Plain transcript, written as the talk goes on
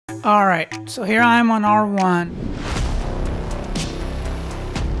All right, so here I am on R1.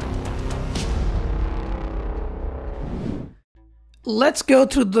 Let's go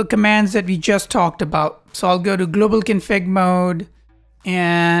through the commands that we just talked about. So I'll go to global config mode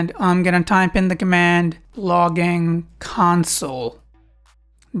and I'm gonna type in the command logging console.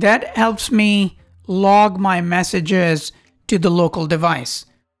 That helps me log my messages to the local device,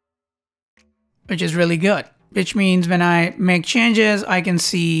 which is really good. Which means when I make changes, I can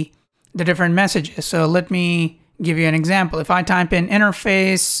see the different messages. So let me give you an example. If I type in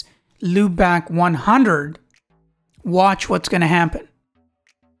interface loopback 100, watch what's going to happen.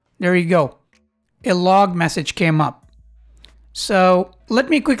 There you go. A log message came up. So let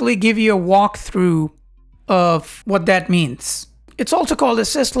me quickly give you a walkthrough of what that means. It's also called a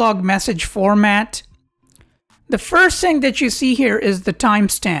syslog message format. The first thing that you see here is the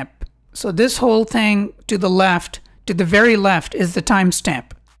timestamp. So this whole thing to the left, to the very left, is the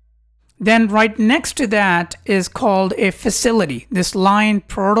timestamp. Then right next to that is called a facility. This line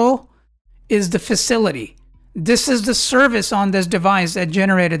proto is the facility. This is the service on this device that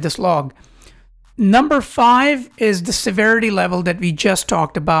generated this log. Number 5 is the severity level that we just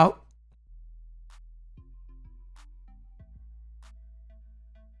talked about.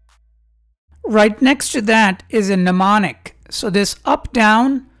 Right next to that is a mnemonic. So this up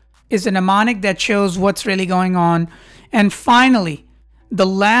down is a mnemonic that shows what's really going on. And finally, the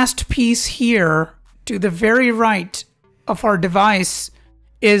last piece here to the very right of our device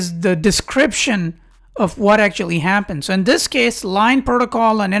is the description of what actually happened. So in this case, line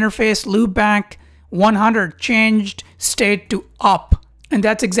protocol and interface loopback 100 changed state to up. And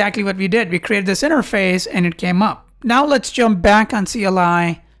that's exactly what we did. We created this interface and it came up. Now let's jump back on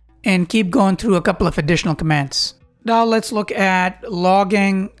CLI and keep going through a couple of additional commands. Now let's look at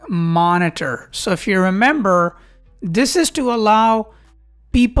logging monitor. So if you remember, this is to allow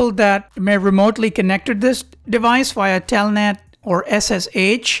people that may remotely connect to this device via Telnet or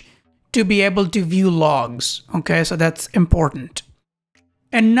SSH to be able to view logs. Okay, so that's important.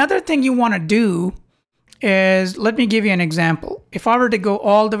 Another thing you want to do is, let me give you an example. If I were to go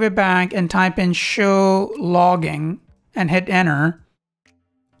all the way back and type in show logging and hit enter,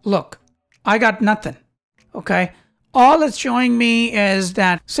 look, I got nothing. Okay. All it's showing me is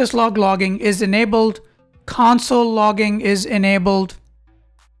that syslog logging is enabled, console logging is enabled,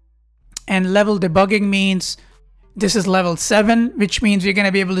 and level debugging means this is level 7, which means we're going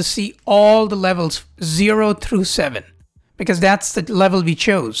to be able to see all the levels 0 through 7, because that's the level we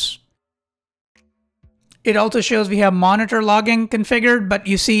chose. It also shows we have monitor logging configured, but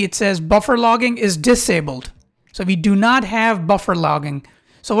you see it says buffer logging is disabled. So we do not have buffer logging.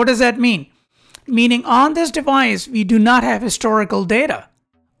 So what does that mean? Meaning on this device, we do not have historical data.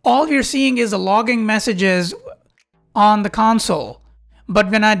 All we're seeing is the logging messages on the console. But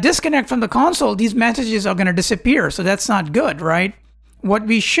when I disconnect from the console, these messages are going to disappear. So that's not good, right? What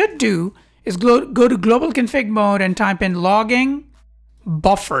we should do is go to global config mode and type in logging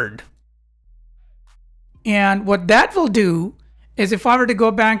buffered. And what that will do is, if I were to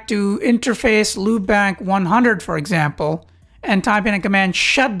go back to interface loopback 100, for example, and type in a command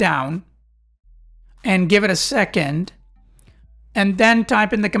shutdown, and give it a second, and then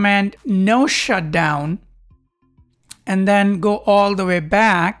type in the command no shutdown, and then go all the way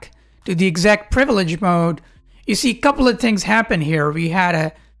back to the exec privilege mode, you see a couple of things happen here. We had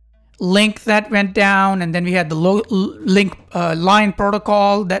a link that went down, and then we had the line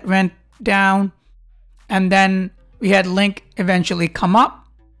protocol that went down, and then we had link eventually come up,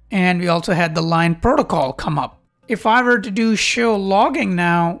 and we also had the line protocol come up. If I were to do show logging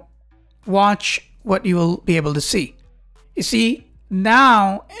now, watch what you will be able to see. You see,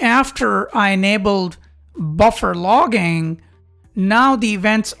 now after I enabled buffer logging, now the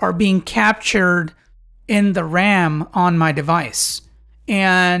events are being captured in the RAM on my device.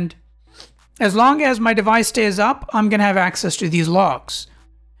 And as long as my device stays up, I'm going to have access to these logs.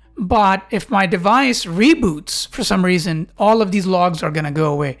 But if my device reboots for some reason, all of these logs are going to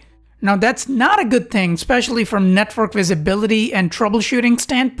go away. Now that's not a good thing, especially from network visibility and troubleshooting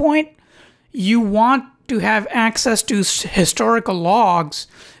standpoint. You want to have access to historical logs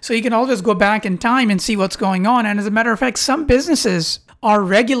so you can always go back in time and see what's going on. And as a matter of fact, some businesses are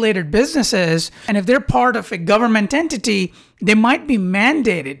regulated businesses, and if they're part of a government entity, they might be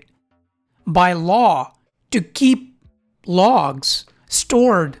mandated by law to keep logs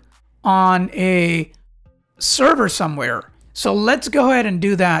stored on a server somewhere. So let's go ahead and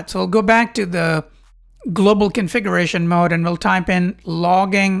do that. So we'll go back to the global configuration mode and we'll type in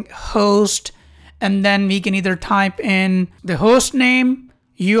logging host, and then we can either type in the host name,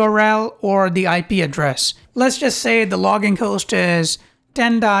 URL, or the IP address. Let's just say the logging host is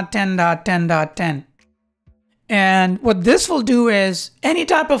 10.10.10.10. And what this will do is any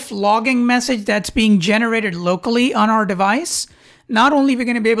type of logging message that's being generated locally on our device, not only are we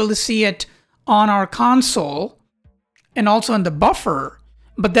going to be able to see it on our console and also in the buffer,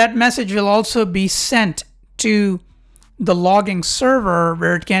 but that message will also be sent to the logging server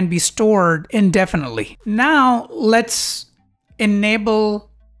where it can be stored indefinitely. Now let's enable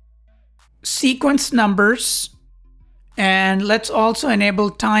sequence numbers, and let's also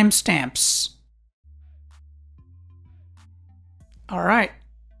enable timestamps. All right,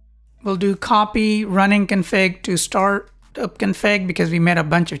 we'll do copy running config to start up config because we made a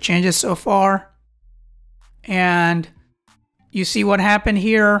bunch of changes so far. And you see what happened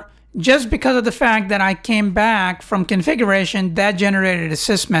here. Just because of the fact that I came back from configuration, that generated a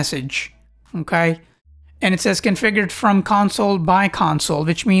sys message, okay? And it says configured from console by console,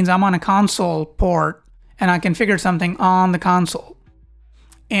 which means I'm on a console port and I configured something on the console.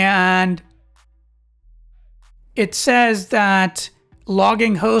 And it says that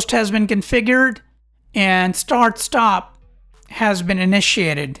logging host has been configured and start stop has been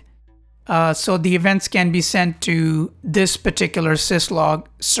initiated. So the events can be sent to this particular Syslog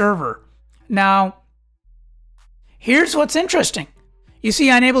server. Now, here's what's interesting. You see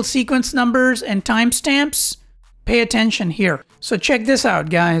I enabled sequence numbers and timestamps. Pay attention here. So check this out,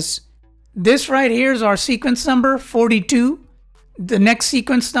 guys. This right here is our sequence number 42. The next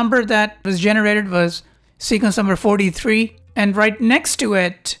sequence number that was generated was sequence number 43. And right next to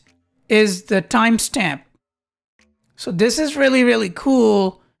it is the timestamp. So this is really, really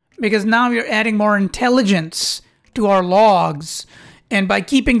cool because now we're adding more intelligence to our logs. And by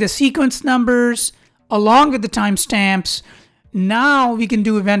keeping the sequence numbers along with the timestamps, now we can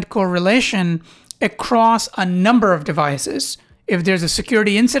do event correlation across a number of devices. If there's a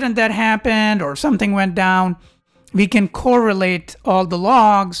security incident that happened or something went down, we can correlate all the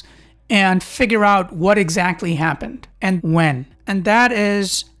logs and figure out what exactly happened and when. And that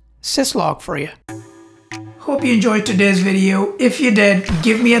is Syslog for you. Hope you enjoyed today's video. If you did,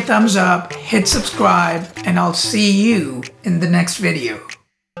 give me a thumbs up, hit subscribe, and I'll see you in the next video.